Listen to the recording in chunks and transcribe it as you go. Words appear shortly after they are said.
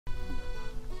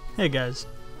Hey guys,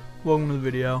 welcome to the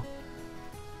video.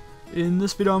 In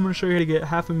this video I'm going to show you how to get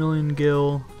 500,000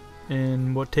 gil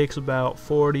in what takes about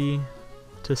 40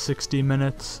 to 60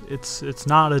 minutes. It's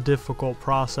not a difficult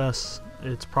process.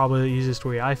 It's probably the easiest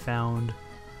way I found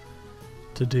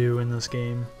to do in this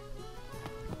game.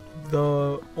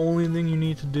 The only thing you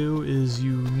need to do is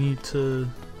you need to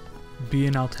be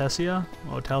in Altesia,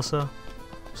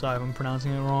 sorry if I'm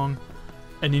pronouncing it wrong,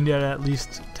 and you need at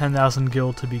least 10,000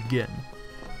 gil to begin.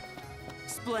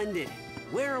 Splendid.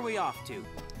 Where are we off to?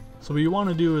 So what you want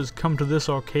to do is come to this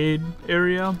arcade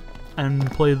area and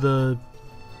play the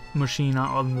machine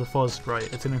on the fuzz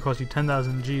right. It's going to cost you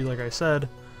 10,000 G like I said,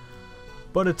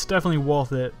 but it's definitely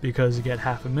worth it because you get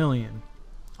 500,000.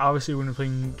 Obviously we're going to be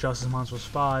playing Justice Monsters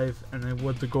 5, and then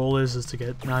what the goal is to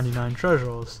get 99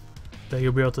 treasures that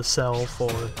you'll be able to sell for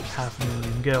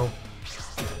 500,000 gil.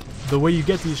 The way you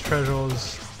get these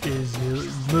treasures is you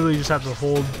literally just have to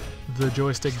hold the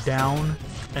joystick down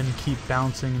and keep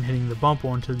bouncing and hitting the bumper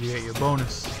until you get your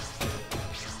bonus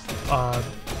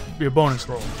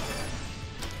roll.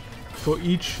 For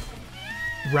each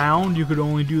round you could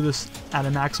only do this at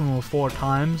a maximum of 4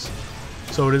 times,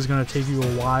 so it is going to take you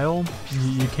a while.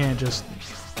 You can't just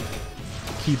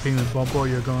keep hitting the bumper, or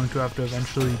you're going to have to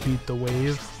eventually beat the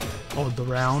wave or the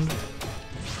round.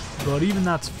 But even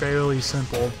that's fairly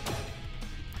simple.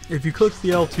 If you click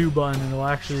the L2 button, it'll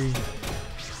actually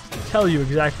tell you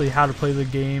exactly how to play the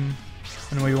game.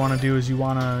 And what you want to do is you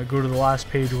want to go to the last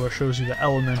page where it shows you the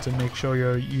elements and make sure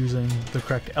you're using the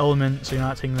correct element so you're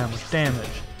not taking that much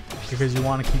damage, because you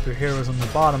want to keep your heroes on the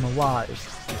bottom alive.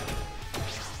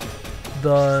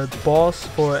 The boss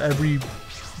for every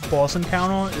boss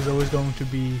encounter is always going to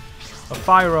be a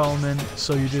fire element,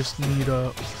 so you just need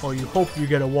or you hope you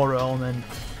get a water element,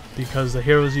 because the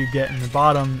heroes you get in the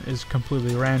bottom is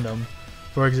completely random.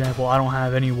 For example, I don't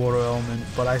have any water element,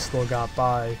 but I still got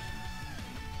by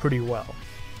pretty well.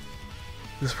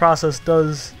 This process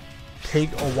does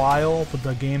take a while, but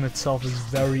the game itself is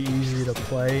very easy to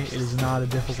play. It is not a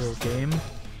difficult game.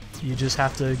 You just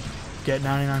have to get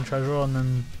 99 treasure and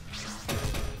then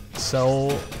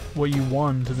sell what you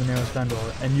won to the nearest vendor.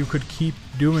 And you could keep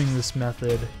doing this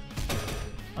method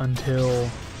until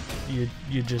you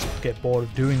just get bored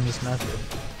of doing this method.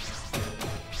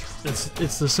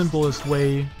 It's the simplest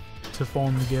way to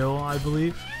farm gil, I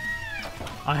believe.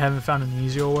 I haven't found an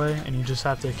easier way, and you just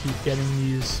have to keep getting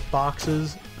these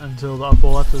boxes until the upper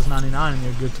left is 99 and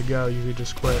you're good to go. You could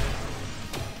just quit.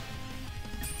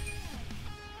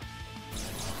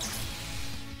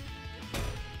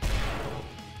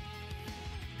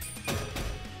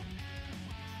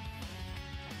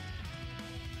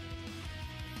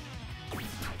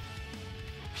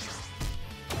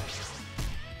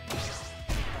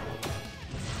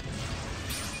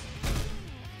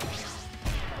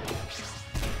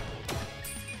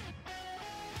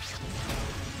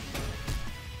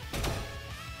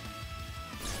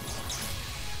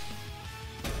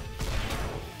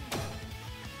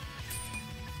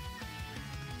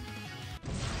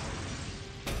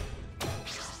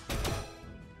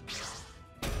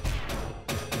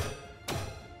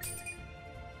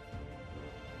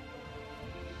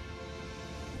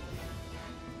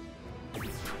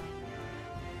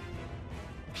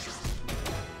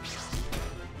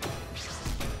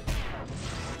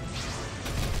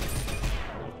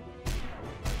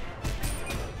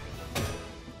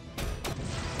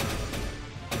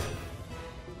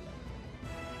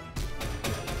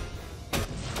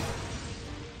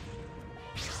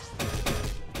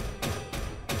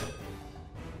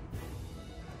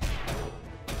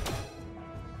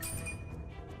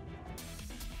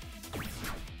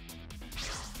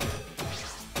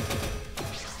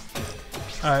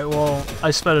 Alright, well, I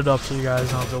sped it up so you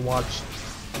guys don't have to watch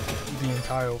the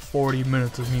entire 40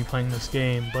 minutes of me playing this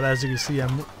game, but as you can see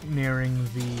I'm nearing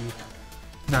the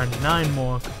 99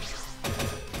 mark,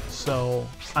 so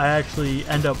I actually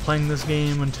end up playing this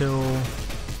game until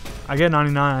I get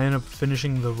 99. I end up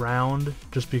finishing the round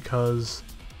just because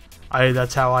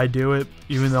that's how I do it,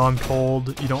 even though I'm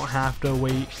told you don't have to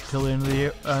wait till the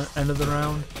end of the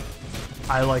round.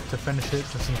 I like to finish it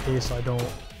just in case I don't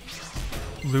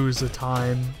lose the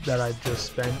time that I just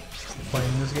spent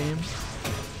playing this game.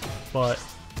 But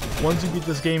once you beat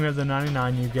this game, you have the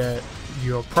 99, you get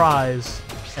your prize,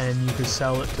 and you can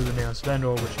sell it to the nearest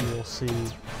vendor, which you will see,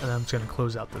 and then I'm just going to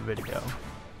close out the video.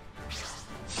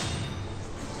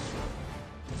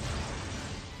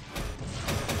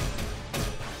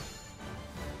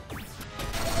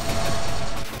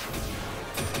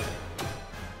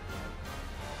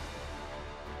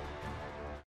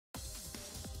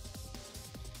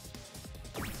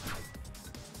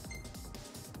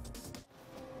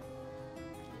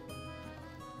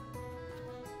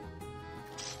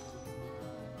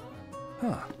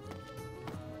 Huh.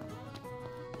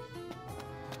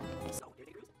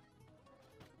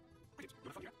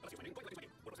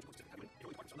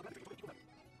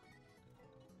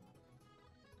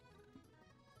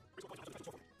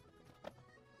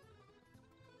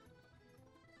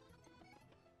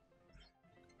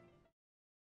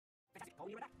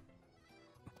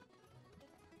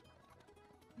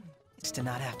 It's to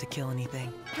not have to kill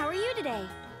anything. How are you today?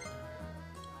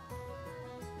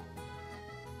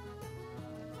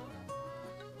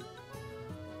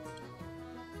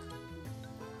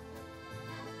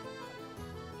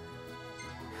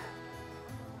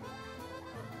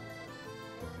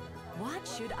 What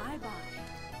should I buy?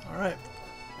 Alright,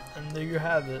 and there you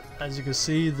have it. As you can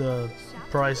see, the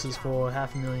price is for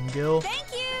 500,000 gil.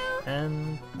 Thank you!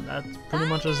 And that's pretty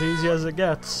much as easy as it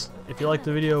gets. If you liked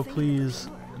the video, please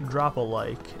drop a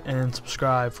like and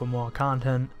subscribe for more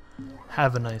content.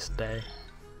 Have a nice day.